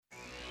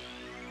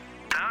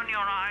your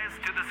eyes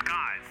to the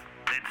skies.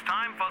 It's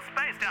time for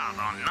Spaced Out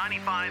on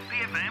 95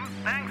 BFM,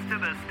 thanks to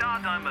the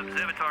Stardome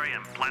Observatory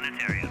and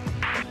Planetarium.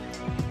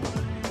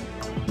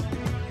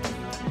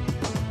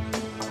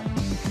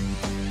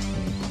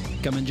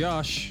 Come on,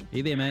 Josh.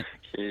 You there, mate?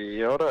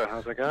 Kia ora,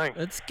 how's it going?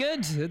 It's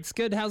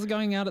good. How's it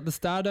going out at the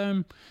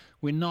Stardome?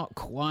 We're not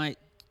quite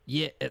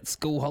yet at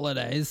school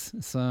holidays,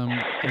 so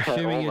I'm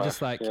assuming you're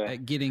just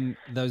getting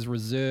those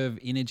reserve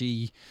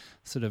energy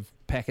sort of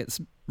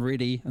packets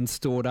ready and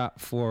stored up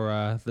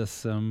for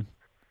this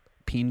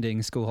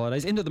pending school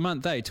holidays. End of the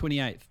month,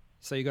 28th.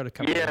 So you got a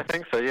couple. Yeah, I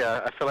think so.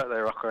 Yeah, I feel like they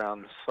rock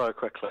around so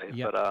quickly.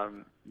 Yep. But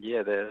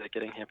they're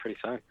getting here pretty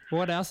soon.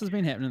 What else has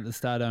been happening at the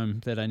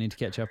Stardome that I need to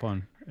catch up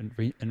on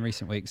in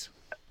recent weeks?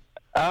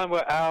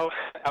 Well, our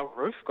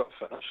roof got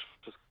finished,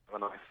 which is a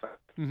nice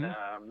thing.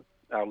 Mm-hmm.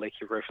 Our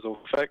leaky roof is all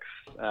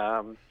fixed.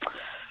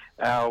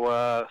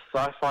 Our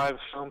sci-fi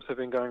films have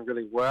been going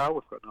really well.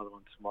 We've got another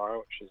one tomorrow,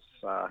 which is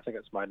I think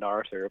it's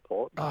Minority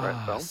Report.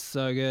 Great film.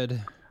 So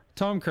good.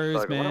 Tom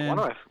Cruise, so man.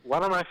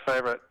 One of my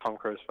favorite Tom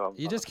Cruise films.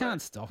 You just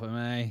can't stop him,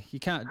 eh? You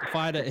can't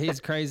fight it.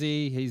 He's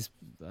crazy. He's,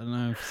 I don't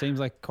know, seems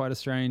like quite a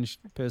strange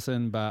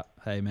person, but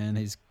hey, man,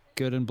 he's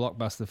good in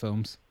blockbuster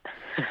films.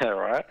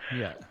 Right.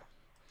 Yeah.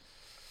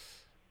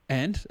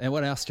 And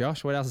what else,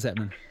 Josh? What else is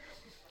happening?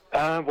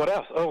 What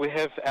else? Oh, we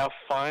have our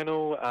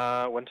final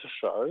winter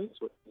shows,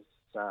 which is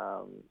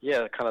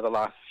kind of the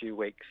last few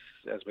weeks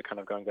as we're kind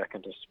of going back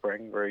into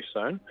spring very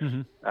soon.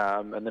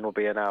 Mm-hmm. And then we'll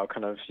be in our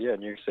kind of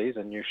new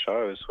season, new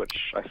shows,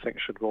 which I think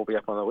should all be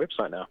up on the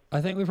website now.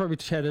 I think we've probably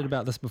chatted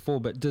about this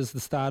before, but does the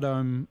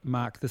Stardome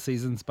mark the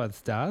seasons by the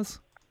stars?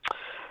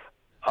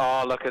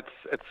 Oh, look,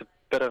 it's a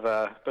bit of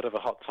a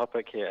hot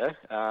topic here.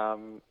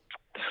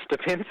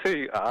 Depends who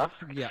you ask.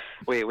 Yeah.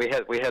 We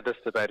had this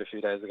debate a few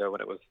days ago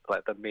when it was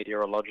like the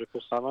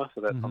meteorological summer,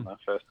 so that's on the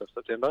 1st of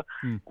September.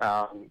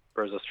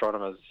 Whereas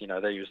astronomers,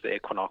 they use the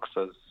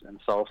equinoxes and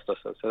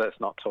solstices, so that's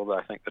not till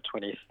I think the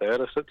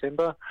 23rd of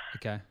September.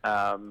 Okay.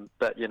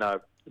 But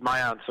my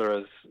answer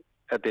is,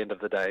 at the end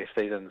of the day,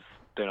 seasons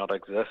do not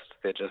exist.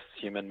 They're just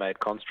human-made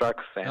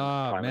constructs. And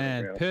oh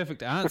man,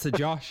 perfect answer,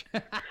 Josh.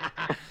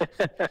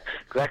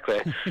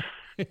 Exactly.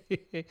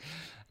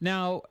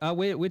 Now,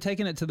 we're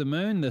taking it to the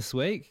moon this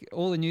week.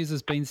 All the news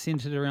has been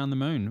centered around the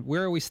moon.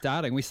 Where are we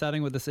starting? We're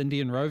starting with this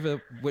Indian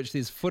rover, which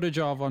there's footage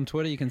of on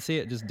Twitter. You can see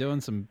it just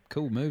doing some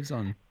cool moves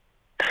on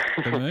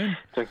the moon.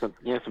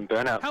 some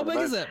burnouts. How big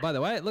is it, by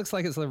the way? It looks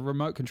like it's a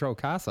remote control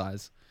car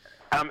size.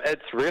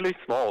 It's really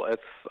small.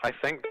 I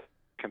think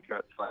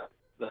compared to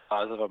the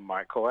size of a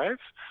microwave.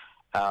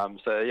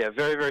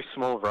 Very, very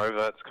small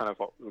rover. It's kind of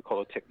what we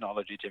call a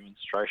technology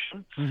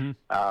demonstration.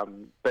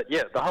 Mm-hmm. But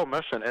the whole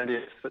mission,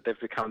 India, they've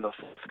become the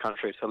first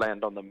country to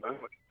land on the moon,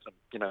 which is,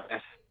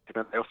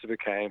 they also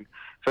became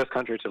first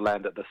country to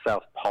land at the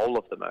south pole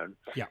of the moon,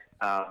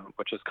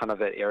 which is kind of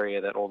that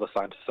area that all the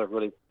scientists are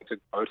really to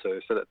go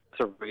to. So that's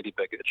a really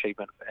big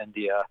achievement for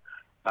India.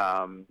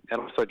 And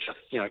also just,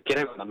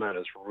 getting on the moon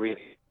is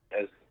really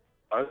as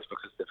close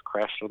because they've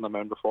crashed on the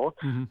moon before.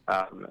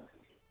 Mm-hmm.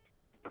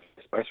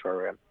 Space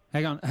program.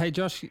 Hang on. Hey,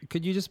 Josh,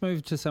 could you just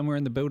move to somewhere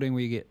in the building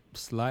where you get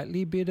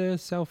slightly better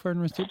cell phone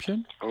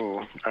reception?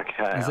 Oh,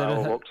 okay.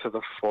 I'll walk to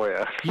the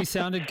foyer. You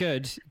sounded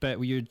good,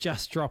 but you're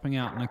just dropping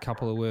out in a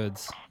couple of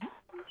words.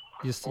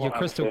 You're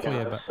crystal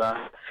clear,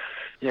 but...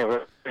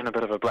 we're in a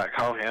bit of a black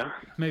hole here.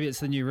 Maybe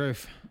it's the new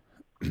roof.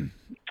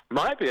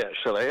 Might be,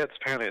 actually.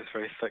 Apparently it's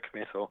very thick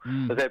metal.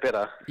 Is that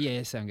better?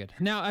 Yeah, sound good.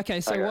 Now, okay,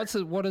 so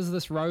what is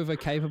this rover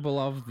capable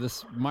of,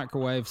 this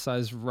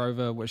microwave-sized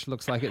rover, which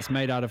looks like it's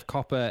made out of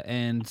copper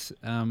and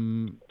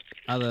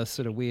other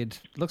sort of weird...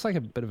 Looks like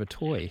a bit of a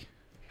toy.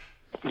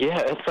 Yeah,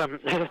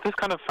 it's this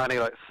kind of funny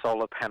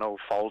solar panel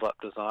fold-up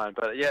design,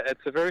 but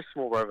it's a very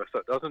small rover, so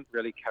it doesn't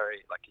really carry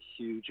a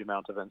huge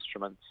amount of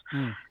instruments.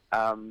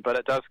 But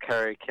it does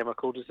carry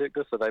chemical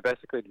detectors, so they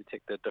basically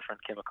detected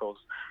different chemicals.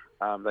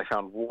 They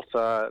found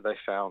water, they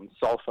found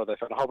sulfur, they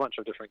found a whole bunch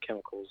of different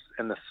chemicals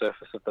in the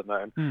surface of the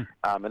moon,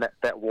 and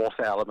that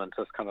water element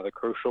is kind of the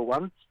crucial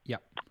one. Yeah.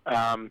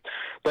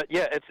 But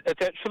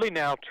it's actually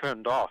now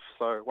turned off.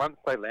 So once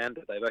they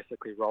landed, they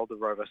basically rolled the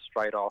rover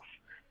straight off.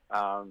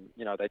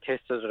 They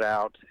tested it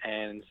out,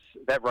 and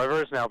that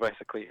rover is now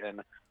basically in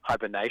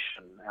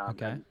hibernation.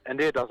 Okay.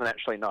 India doesn't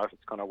actually know if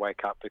it's going to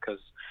wake up because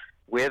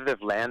where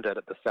they've landed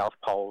at the South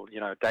Pole,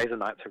 days and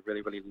nights are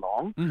really, really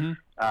long.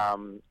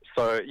 Mm-hmm.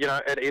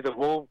 It either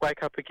will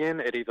wake up again,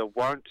 it either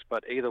won't,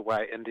 but either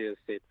way, India's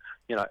said,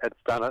 it's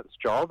done its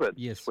job.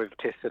 We've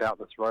tested out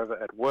this rover,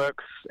 it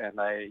works, and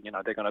they're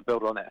going to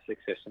build on that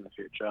success in the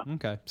future.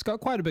 Okay. It's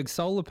got quite a big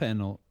solar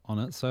panel on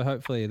it, so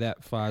hopefully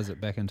that fires it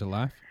back into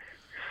life.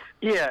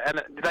 Yeah,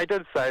 and they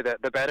did say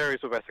that the batteries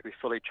were basically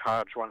fully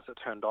charged once it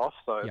turned off,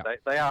 so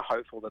they are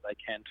hopeful that they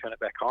can turn it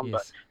back on,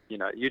 yes.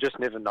 But, you just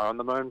never know on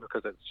the moon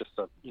because it's just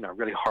a,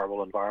 really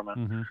horrible environment.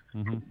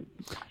 Mm-hmm, mm-hmm.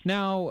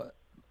 Now,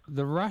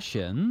 the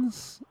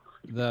Russians,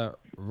 the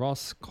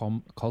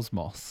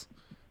Roscosmos,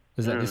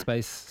 is that the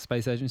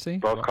space agency?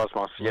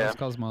 Roscosmos, yeah.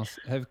 Roscosmos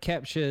have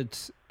captured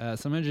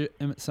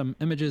some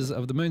images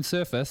of the moon's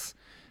surface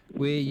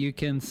where you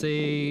can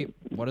see,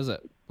 what is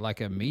it,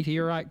 like a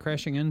meteorite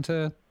crashing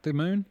into the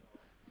moon?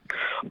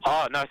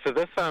 Oh no! So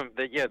this,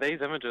 these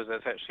images,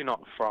 it's actually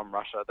not from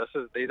Russia.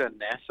 These are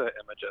NASA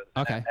images.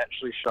 Okay. And it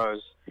actually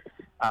shows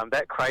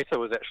that crater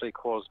was actually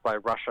caused by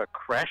Russia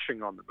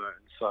crashing on the moon.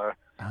 So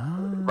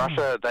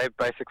Russia, they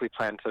basically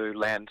planned to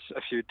land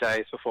a few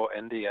days before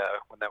India,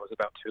 when that was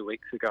about 2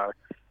 weeks ago.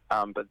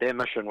 But their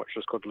mission, which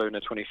was called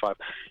Luna 25,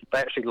 they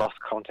actually lost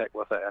contact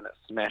with it and it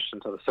smashed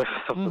into the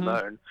surface of the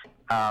moon.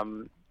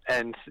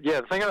 And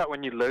yeah, the thing about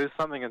when you lose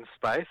something in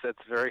space, it's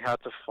very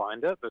hard to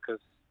find it because,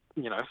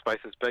 space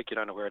is big, you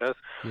don't know where it is.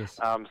 Yes.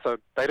 So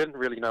they didn't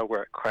really know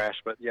where it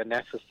crashed, but yeah,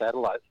 NASA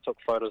satellites took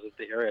photos of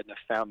the area and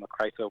they found the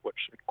crater which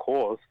it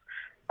caused.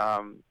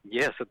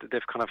 So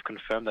they've kind of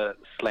confirmed that it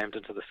slammed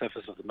into the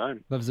surface of the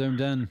moon. They've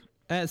zoomed in.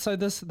 So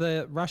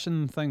the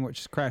Russian thing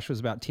which crashed was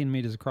about 10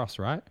 meters across,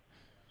 right?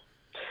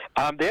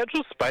 The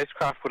actual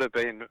spacecraft would have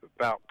been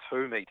about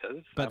 2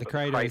 meters. But the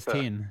crater is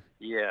 10.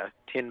 Yeah,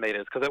 10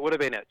 meters, because it would have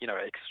been at,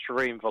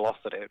 extreme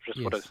velocity. It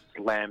just would have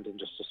slammed and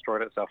just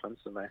destroyed itself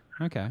instantly.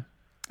 Okay.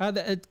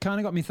 It kind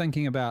of got me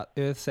thinking about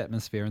Earth's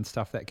atmosphere and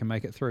stuff that can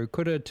make it through.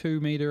 Could a 2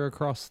 meter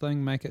across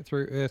thing make it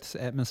through Earth's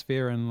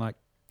atmosphere and like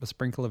a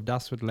sprinkle of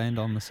dust would land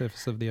on the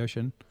surface of the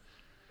ocean?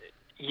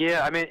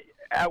 Yeah, I mean,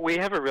 we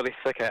have a really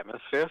thick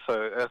atmosphere, so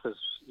Earth is,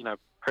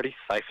 pretty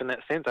safe in that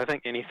sense. I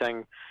think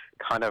anything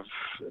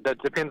that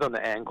depends on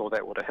the angle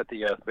that would have hit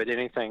the Earth, but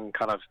anything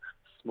kind of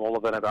smaller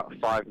than about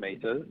 5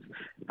 meters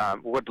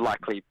would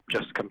likely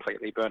just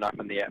completely burn up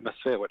in the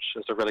atmosphere, which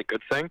is a really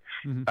good thing.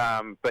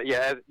 But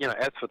yeah,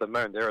 as for the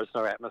moon, there is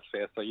no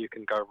atmosphere, so you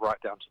can go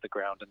right down to the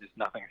ground and there's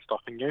nothing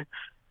stopping you.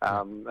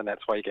 And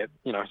that's why you get,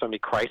 so many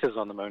craters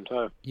on the moon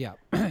too. Yeah.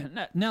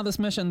 Now this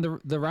mission,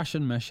 the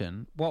Russian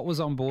mission, what was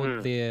on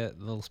board their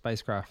little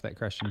spacecraft that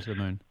crashed into the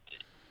moon?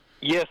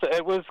 Yes,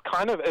 it was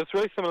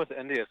really similar to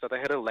India. So they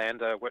had a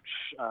lander which,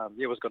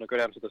 was going to go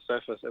down to the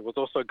surface. It was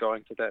also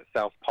going to that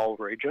South Pole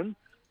region.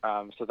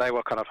 So they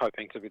were kind of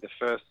hoping to be the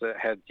first that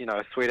had,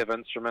 a suite of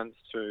instruments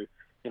to,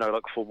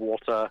 look for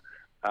water,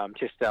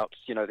 test out,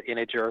 the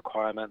energy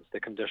requirements, the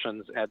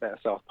conditions at that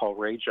South Pole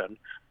region.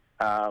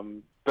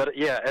 But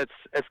yeah,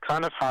 it's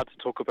kind of hard to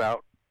talk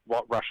about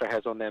what Russia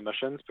has on their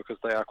missions because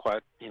they are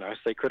quite,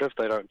 secretive.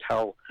 They don't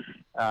tell,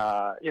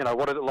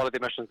 what a lot of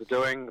their missions are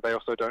doing. They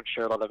also don't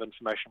share a lot of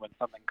information when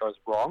something goes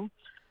wrong.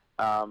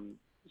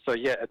 So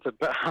yeah, it's a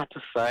bit hard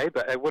to say,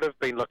 but it would have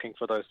been looking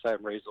for those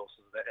same resources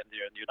that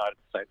India and the United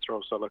States are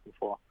also looking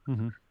for.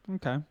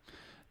 Okay.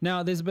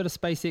 Now, there's a bit of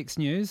SpaceX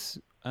news.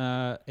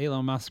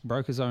 Elon Musk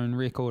broke his own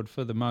record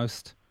for the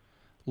most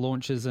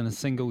launches in a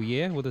single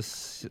year with a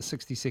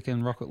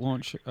 60-second rocket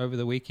launch over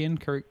the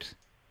weekend, correct?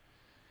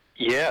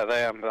 Yeah,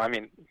 they. I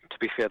mean, to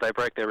be fair, they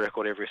break their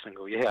record every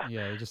single year.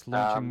 Yeah, they're just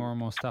launching more and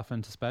more stuff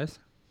into space.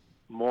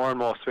 More and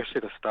more,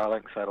 especially the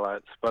Starlink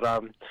satellites. But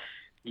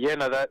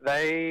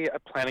they are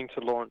planning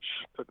to launch,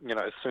 as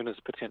soon as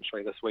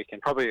potentially this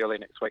weekend, probably early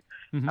next week.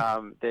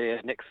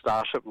 Their next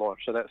Starship launch.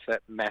 So that's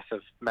that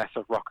massive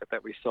rocket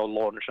that we saw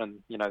launch and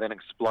then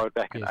explode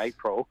back in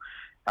April.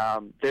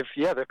 They've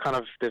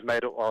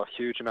made a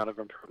huge amount of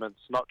improvements,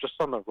 not just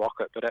on the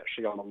rocket, but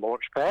actually on the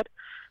launch pad.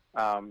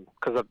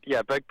 Because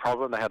a big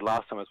problem they had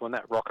last time was when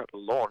that rocket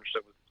launched,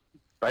 it was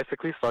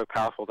basically so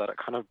powerful that it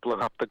kind of blew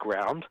up the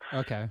ground.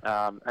 Okay.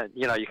 And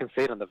you can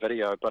see it in the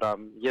video, but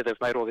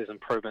they've made all these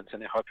improvements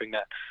and they're hoping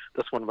that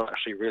this one will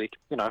actually really,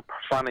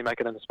 finally make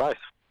it into space.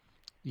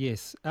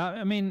 Yes.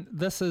 I mean,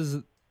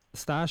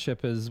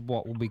 Starship is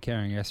what will be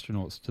carrying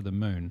astronauts to the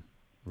moon,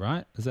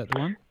 right? Is that the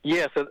one?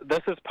 Yeah, so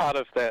this is part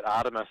of that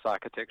Artemis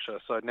architecture.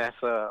 So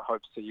NASA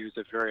hopes to use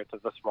a variant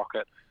of this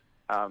rocket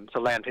to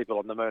land people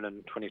on the moon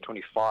in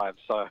 2025.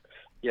 So,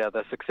 yeah,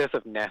 the success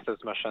of NASA's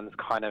missions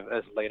kind of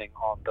is leaning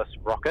on this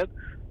rocket.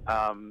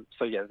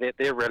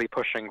 They're really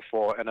pushing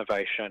for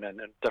innovation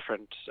and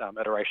different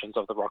iterations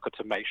of the rocket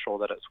to make sure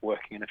that it's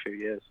working in a few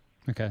years.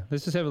 Okay,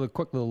 let's just have a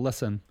quick little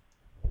listen.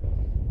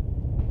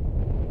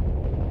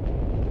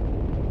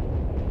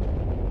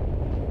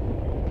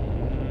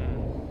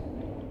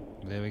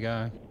 There we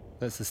go.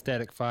 That's the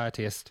static fire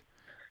test.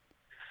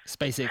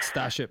 SpaceX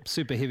Starship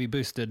Super Heavy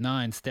Booster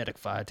 9 static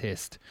fire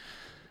test.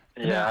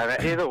 Yeah, I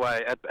mean, either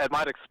way, it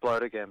might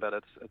explode again, but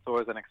it's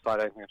always an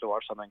exciting thing to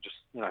watch something just,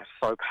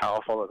 so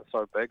powerful and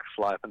so big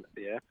fly up into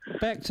the air.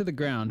 Back to the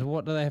ground,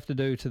 what do they have to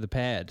do to the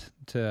pad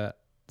to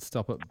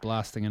stop it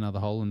blasting another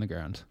hole in the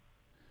ground?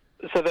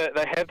 So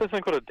they have this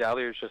thing called a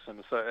deluge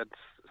system, so it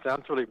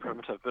sounds really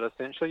primitive, but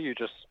essentially you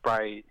just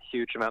spray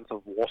huge amounts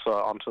of water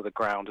onto the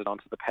ground and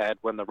onto the pad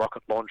when the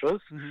rocket launches,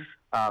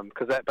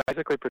 because that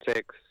basically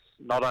protects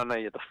not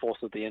only the force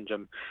of the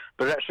engine,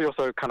 but it actually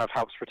also kind of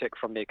helps protect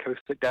from the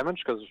acoustic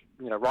damage because,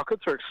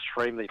 rockets are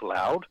extremely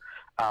loud,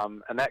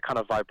 and that kind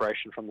of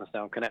vibration from the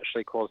sound can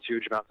actually cause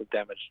huge amounts of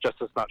damage just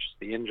as much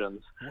as the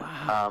engines.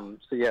 Wow.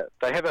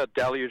 They have a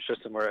deluge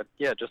system where it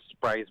just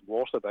sprays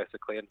water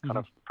basically and kind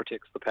of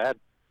protects the pad.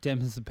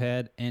 Dampens the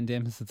pad and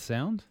dampens the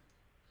sound?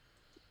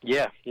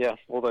 Yeah,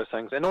 all those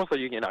things, and also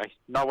you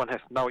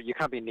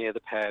can't be near the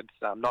pads,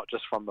 not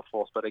just from the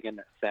force, but again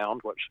that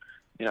sound, which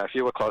if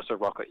you were close to a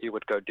rocket, you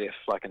would go deaf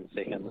like in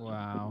seconds.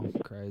 Wow,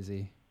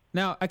 crazy.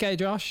 Now, okay,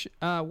 Josh,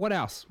 what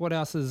else? What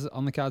else is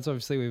on the cards?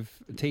 Obviously, we've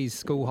teased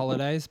school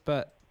holidays,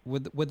 but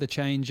with the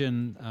change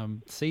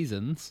in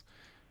seasons,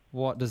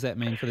 what does that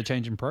mean for the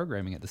change in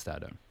programming at the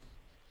Stardome?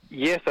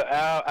 Yeah, so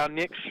our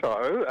next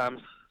show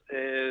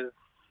is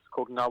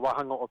called Ngā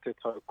Wahanga o Te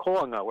Tau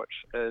Koanga, which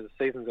is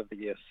Seasons of the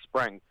Year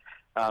Spring.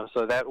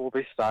 So that will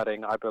be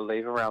starting, I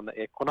believe, around the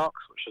equinox,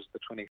 which is the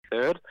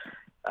 23rd.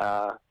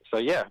 So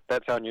yeah,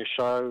 that's our new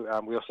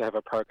show. We also have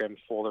a program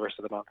for the rest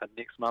of the month and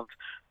next month.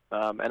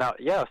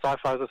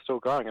 Sci-Fi's are still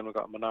going, and we've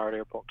got Minority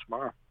Report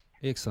tomorrow.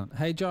 Excellent.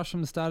 Hey, Josh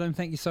from the Stardome,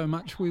 thank you so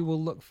much. We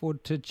will look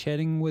forward to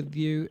chatting with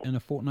you in a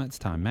fortnight's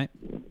time, mate.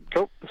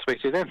 Cool. Speak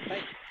to you then.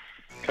 Bye.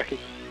 Kaki.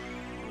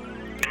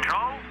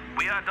 Control,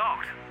 we are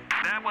docked.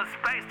 That was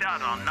Spaced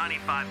Out on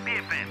 95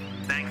 BFM,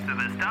 thanks to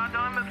the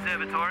Stardome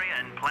Observatory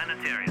and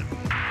Planetarium.